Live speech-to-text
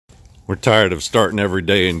We're tired of starting every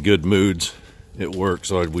day in good moods at work,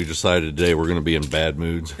 so we decided today we're going to be in bad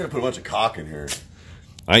moods. I'm gonna put a bunch of cock in here.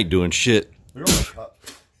 I ain't doing shit.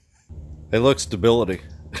 Hey, look, stability.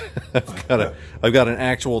 I've got an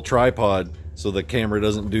actual tripod so the camera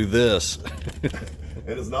doesn't do this.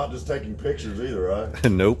 And it's not just taking pictures either,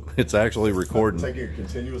 right? Nope, it's actually recording. Taking a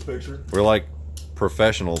continuous picture? We're like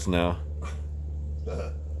professionals now.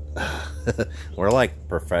 We're like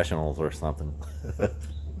professionals or something.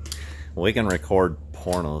 We can record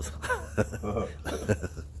pornos.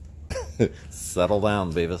 Settle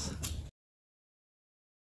down, Beavis.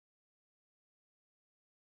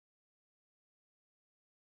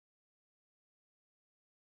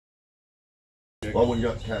 Well, when you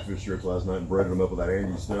got the catfish strips last night and breaded them up with that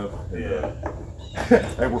Angie stuff. And,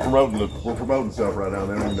 hey, we're promoting stuff right now.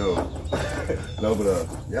 They don't even know. No, but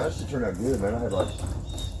yeah, that should turn out good, man. I had like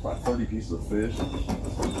about 30 pieces of fish.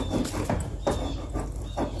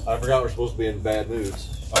 I forgot we're supposed to be in bad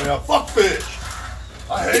moods. I mean, fuck fish.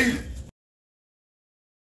 I hate it.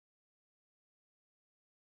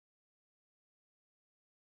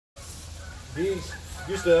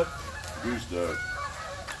 Goose duck. Goose duck.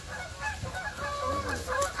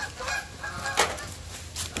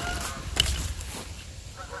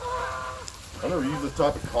 I never used this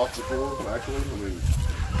type of caulk before, actually. I mean,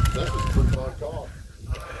 that's just pretty fine caulk.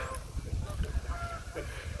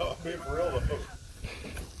 Oh, I mean, for real though.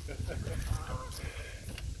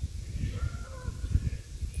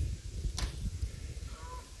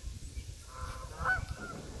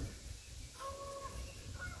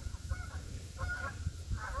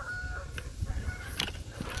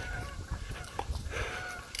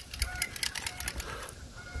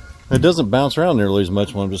 It doesn't bounce around nearly as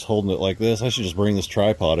much when I'm just holding it like this. I should just bring this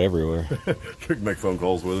tripod everywhere. You can make phone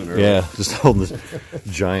calls with it. Yeah, just holding this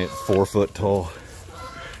giant 4 foot tall.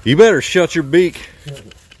 You better shut your beak.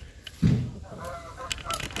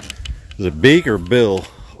 Is it beak or bill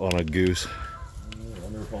on a goose? I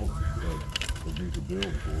never called a goose a bill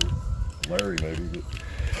before. Larry maybe, but...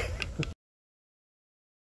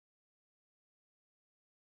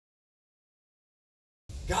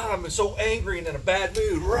 God, I'm so angry and in a bad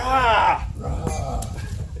mood. Rah! Rah!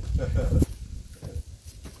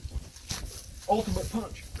 Ultimate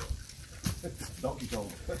punch. Donkey Kong.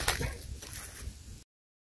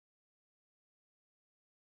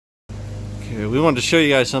 Okay, we wanted to show you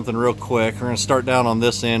guys something real quick. We're going to start down on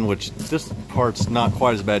this end, which this part's not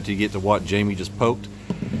quite as bad till you get to what Jamie just poked.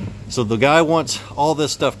 So the guy wants all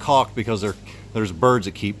this stuff caulked because there's birds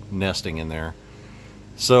that keep nesting in there.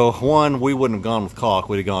 So one, we wouldn't have gone with caulk,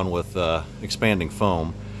 we'd have gone with expanding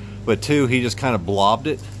foam. But two, he just kind of blobbed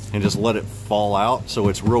it and just let it fall out, so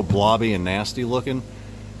it's real blobby and nasty looking.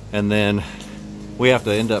 And then we have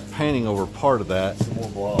to end up painting over part of that. Some more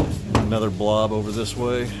blobs. Another blob over this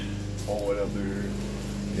way. All the way up there.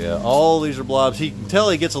 Yeah, all these are blobs. He can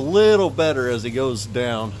tell he gets a little better as he goes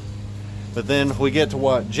down. But then we get to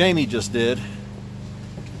what Jamie just did.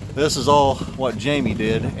 This is all what Jamie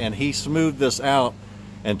did, and he smoothed this out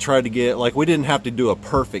and tried to get, like, we didn't have to do a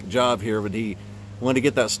perfect job here, but he wanted to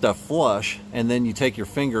get that stuff flush, and then you take your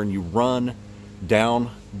finger and you run down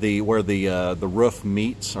where the roof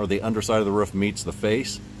meets, or the underside of the roof meets the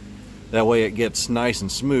face. That way it gets nice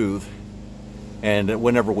and smooth, and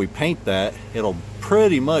whenever we paint that, it'll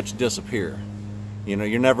pretty much disappear. You know,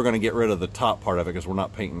 you're never going to get rid of the top part of it because we're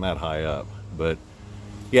not painting that high up. But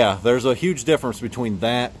yeah, there's a huge difference between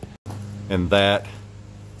that and that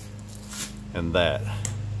and that.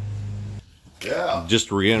 Yeah. Just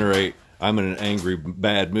to reiterate, I'm in an angry,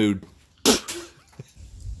 bad mood.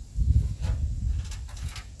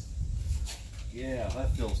 Yeah,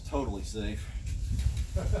 that feels totally safe.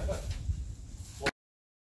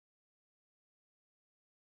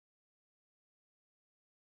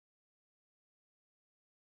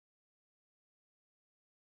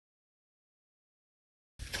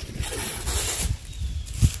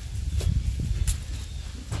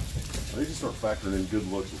 I need to start factoring in good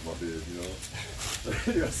looks with my bid, you know?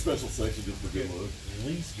 You got a special section just for good looks. At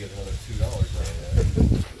least get another $2 out of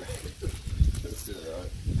that. That's it,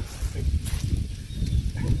 right?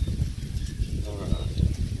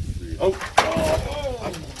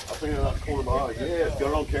 I painted out the corner of my eye. Yeah, it's got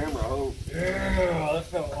it on camera, I hope. Yeah, that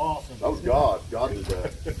felt awesome. That was God. God did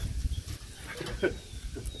that.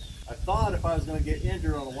 I thought if I was going to get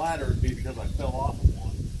injured on a ladder, it'd be because I fell off of one.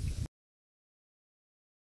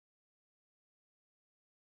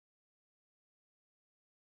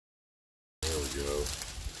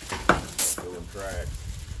 Track.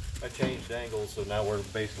 I changed angles, so now we're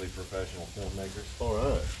basically professional filmmakers. All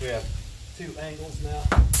right. We have 2 angles now.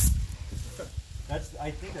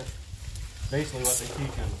 I think that's basically what they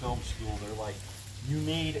teach in film school. They're like, you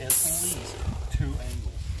need at least 2 angles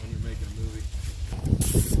when you're making a movie.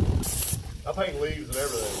 I paint leaves and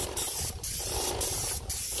everything.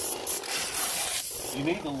 You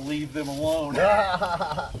need to leave them alone.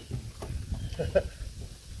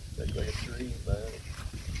 Looks like a tree, man.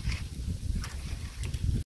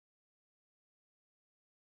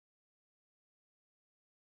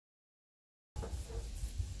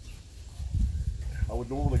 I would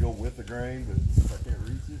normally go with the grain, but since I can't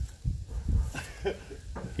reach it.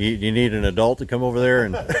 You need an adult to come over there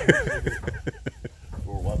and...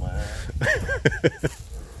 Or wipe my ass.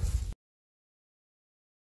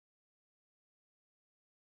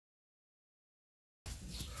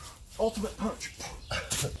 Ultimate punch.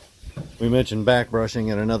 We mentioned back brushing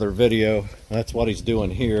in another video. That's what he's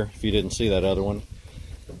doing here, if you didn't see that other one.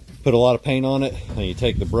 Put a lot of paint on it, and you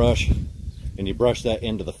take the brush and you brush that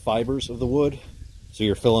into the fibers of the wood. So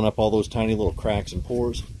you're filling up all those tiny little cracks and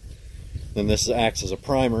pores. Then this acts as a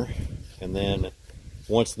primer, and then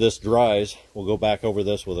once this dries, we'll go back over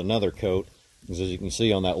this with another coat. As you can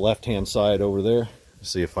see on that left-hand side over there,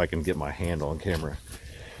 see if I can get my hand on camera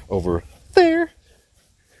over there.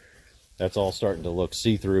 That's all starting to look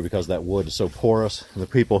see-through because that wood is so porous. And the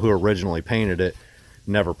people who originally painted it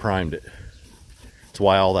never primed it. That's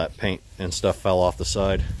why all that paint and stuff fell off the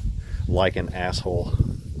side like an asshole.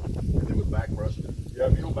 And then with back brushing it. Yeah,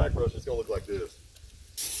 if you don't back brush, it's gonna look like this.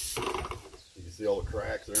 You can see all the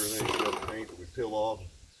cracks and everything, you see all the paint that we peel off.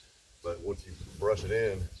 But once you brush it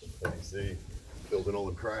in, as you see, fills in all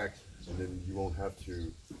the cracks, and then you won't have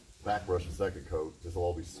to back brush the second coat. This will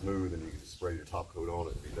all be smooth, and you can just spray your top coat on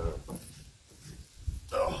it and be done.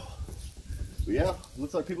 Oh. But yeah,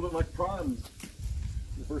 looks like people didn't like the prime when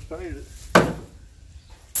they first painted it.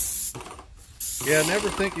 Yeah, never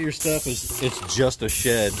think of your stuff as it's just a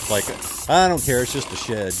shed. Like, I don't care, it's just a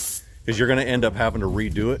shed. Because you're going to end up having to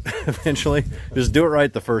redo it eventually. Just do it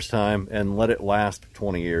right the first time and let it last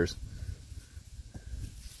 20 years.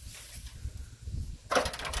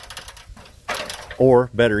 Or,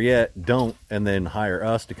 better yet, don't, and then hire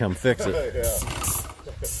us to come fix it.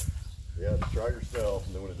 Yeah, just try yourself,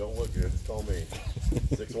 and then when it don't look good, just call me.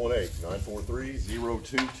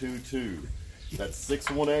 618-943-0222. That's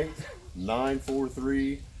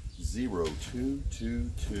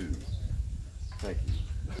 618-943-0222. Thank you.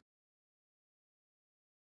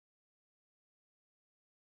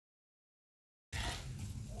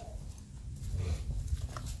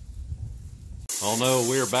 Oh no,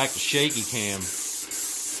 we're back to shaky cam.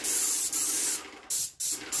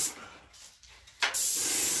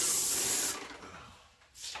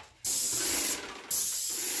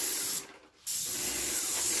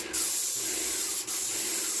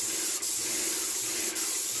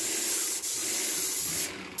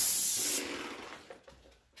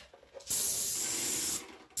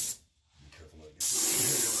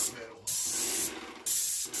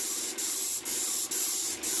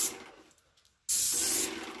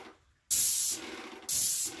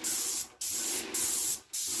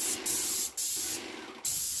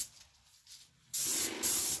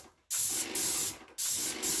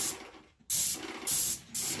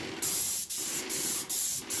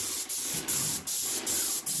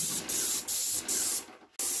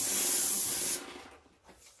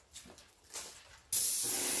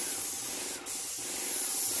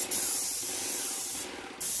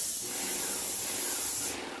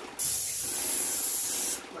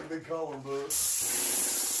 Big collar book.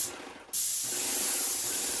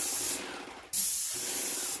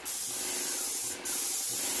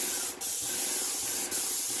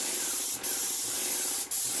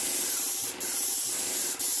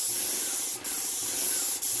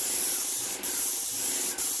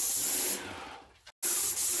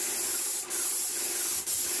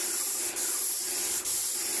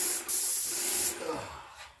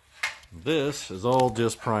 This is all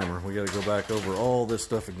just primer. We got to go back over all this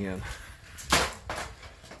stuff again.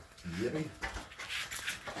 Yippee.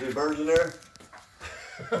 See the birds in there?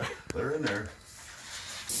 They're in there.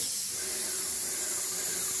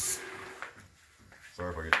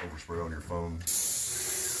 Sorry if I get overspray on your phone.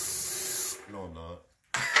 No, I'm not.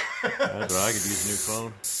 That's right, I could use a new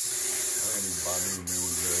phone. I need to buy a new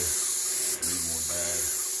one today. I need one bad.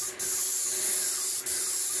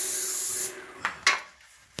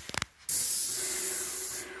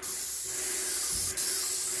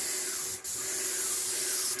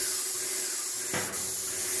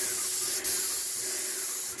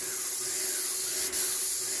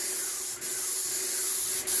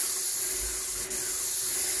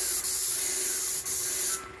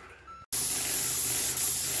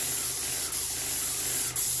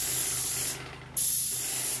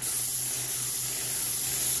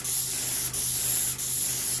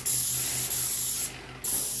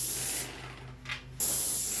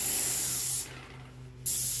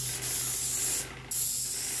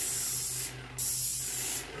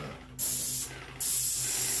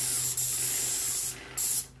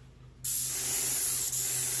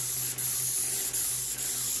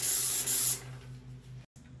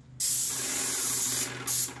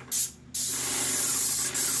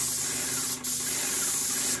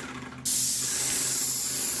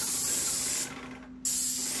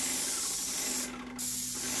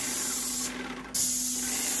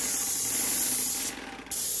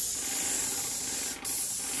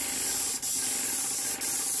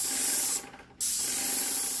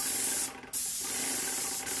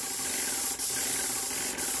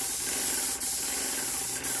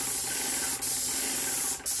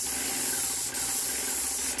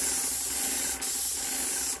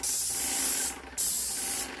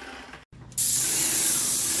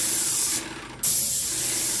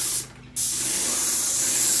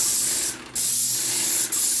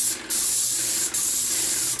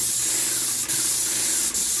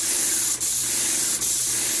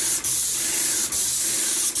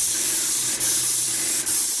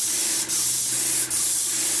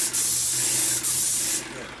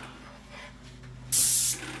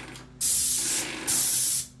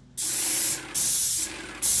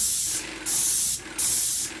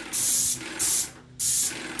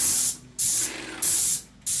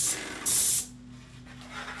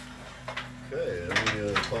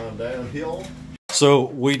 climb downhill. So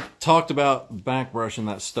we talked about back brushing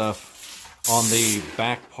that stuff on the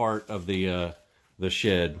back part of the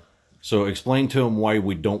shed. So explain to them why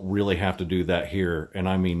we don't really have to do that here, and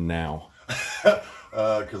I mean now.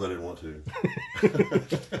 Because I didn't want to.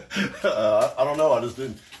 I don't know. I just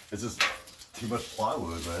didn't. It's just too much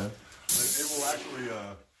plywood, man. It will actually.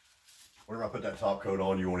 Whenever I put that top coat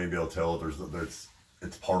on, you won't even be able to tell if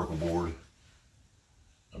it's particle board.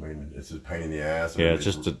 I mean, it's just a pain in the ass. Yeah, it's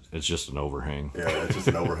just an overhang. Yeah, it's just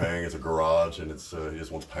an overhang. It's a garage, and it's he just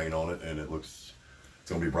wants paint on it, and it's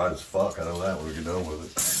gonna be bright as fuck. I know that when we get done with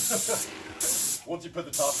it. Once you put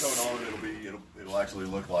the top coat on, it'll actually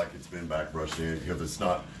look like it's been back brushed in, because it's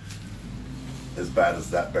not as bad as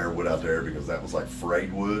that bare wood out there, because that was like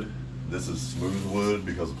frayed wood. This is smooth wood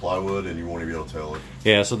because of plywood, and you won't even be able to tell it.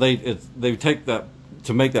 Yeah, so they take that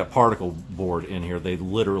to make that particle board in here. They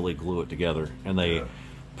literally glue it together, and they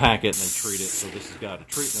pack it and they treat it. So this has got a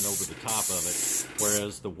treatment over the top of it,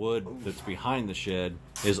 whereas the wood that's behind the shed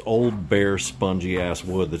is old, bare, spongy ass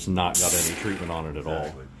wood that's not got any treatment on it at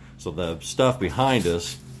all. So the stuff behind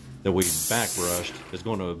us that we back brushed is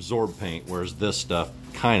going to absorb paint, whereas this stuff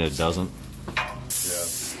kind of doesn't. Yeah,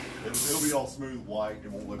 it'll be all smooth white.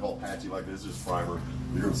 It won't look all patchy like this. It's just primer.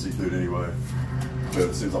 You're going to see through it anyway. But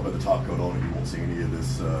as soon as I put the top coat on it, you won't see any of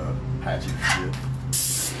this patchy shit.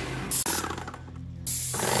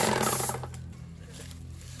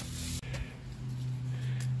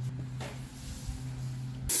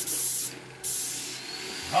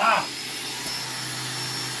 Ah!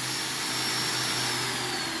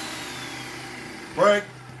 Break!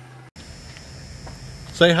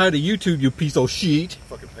 Say hi to YouTube, you piece of shit.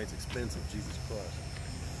 Fucking paint's expensive, Jesus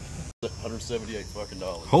Christ. $178 fucking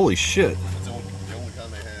dollars. Holy shit. It's the only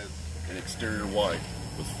time they had an exterior white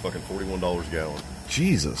was fucking $41 a gallon.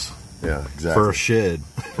 Jesus. Yeah, exactly. For a shed.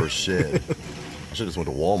 For a shed. I should have just went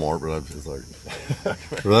to Walmart, but I was like...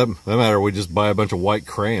 For that matter, we just buy a bunch of white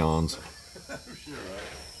crayons. Sure, right?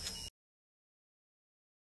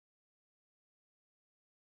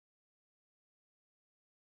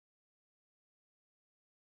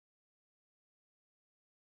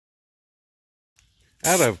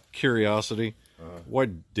 Out of curiosity, why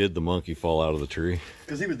did the monkey fall out of the tree?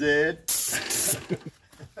 Because he was dead.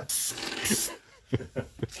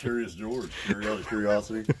 Curious George.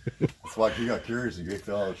 Curiosity. It's like he got curious and he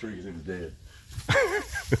fell out of the tree because he was dead.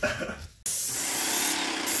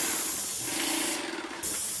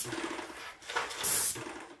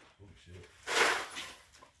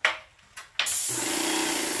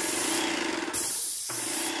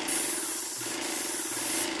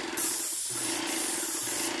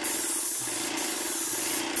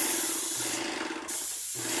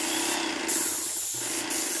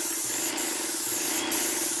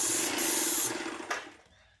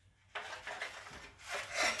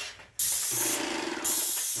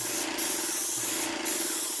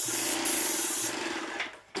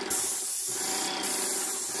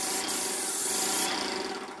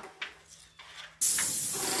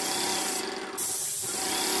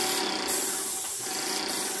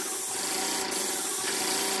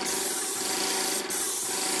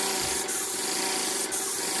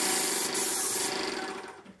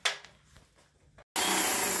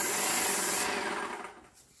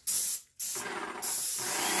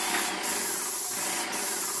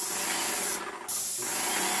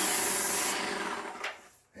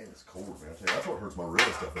 It's cord, man. I tell you, that's what hurts my wrist,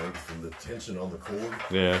 I think, from the tension on the cord.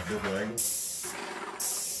 Yeah. Different angle.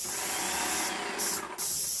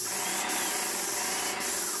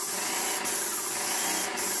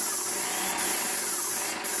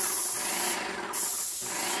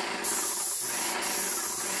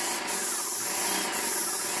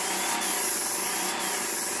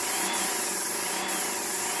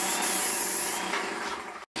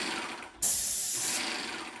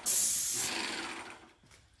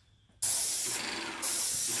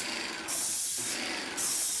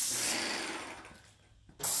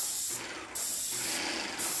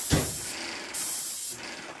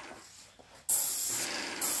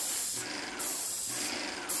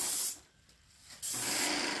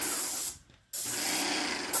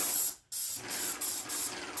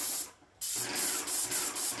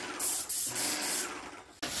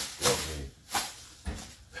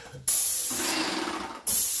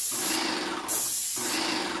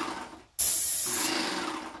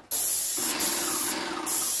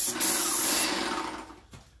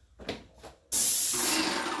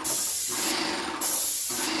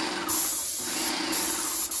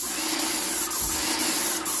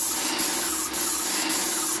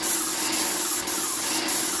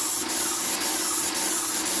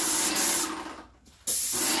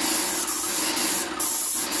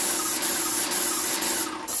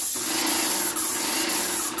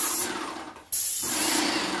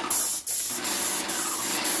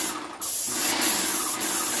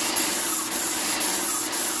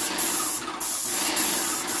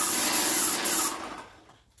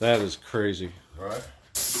 That is crazy. All right.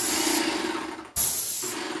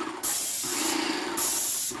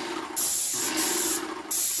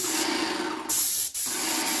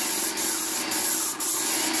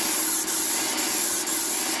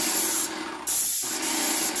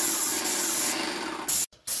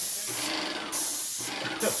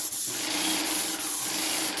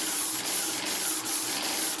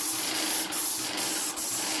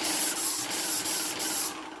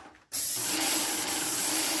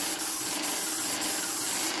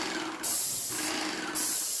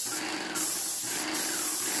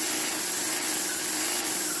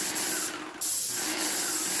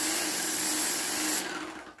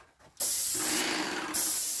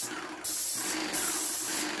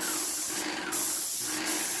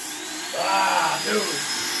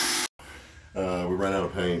 We ran out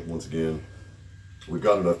of paint once again. We've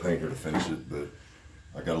got enough paint here to finish it, but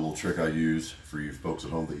I got a little trick I use for you folks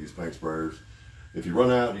at home that use paint sprayers. If you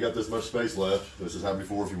run out, you got this much space left. This has happened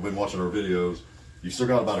before if you've been watching our videos. You've still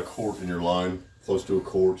got about a quart in your line, close to a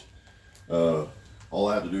quart. All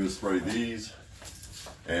I have to do is spray these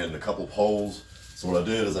and a couple poles. So what I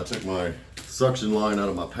did is I took my suction line out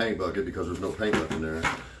of my paint bucket because there's no paint left in there,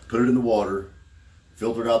 put it in the water,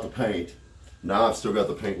 filtered out the paint. Now I've still got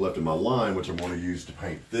the paint left in my line, which I'm going to use to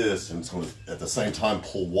paint this, and it's going to, at the same time,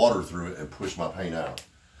 pull water through it and push my paint out.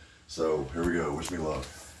 So here we go. Wish me luck.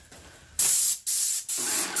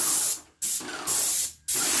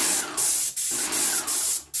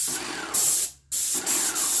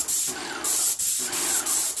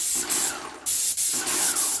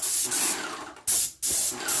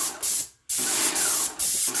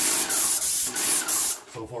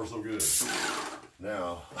 So far, so good.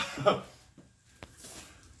 Now,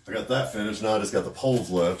 I got that finished. Now I just got the poles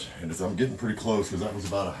left, and I'm getting pretty close because that was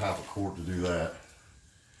about a half a quart to do that.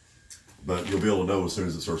 But you'll be able to know as soon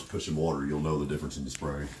as it starts pushing water, you'll know the difference in the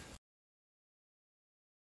spray.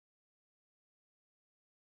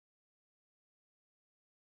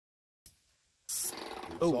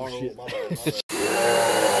 Oh, shit. My bad.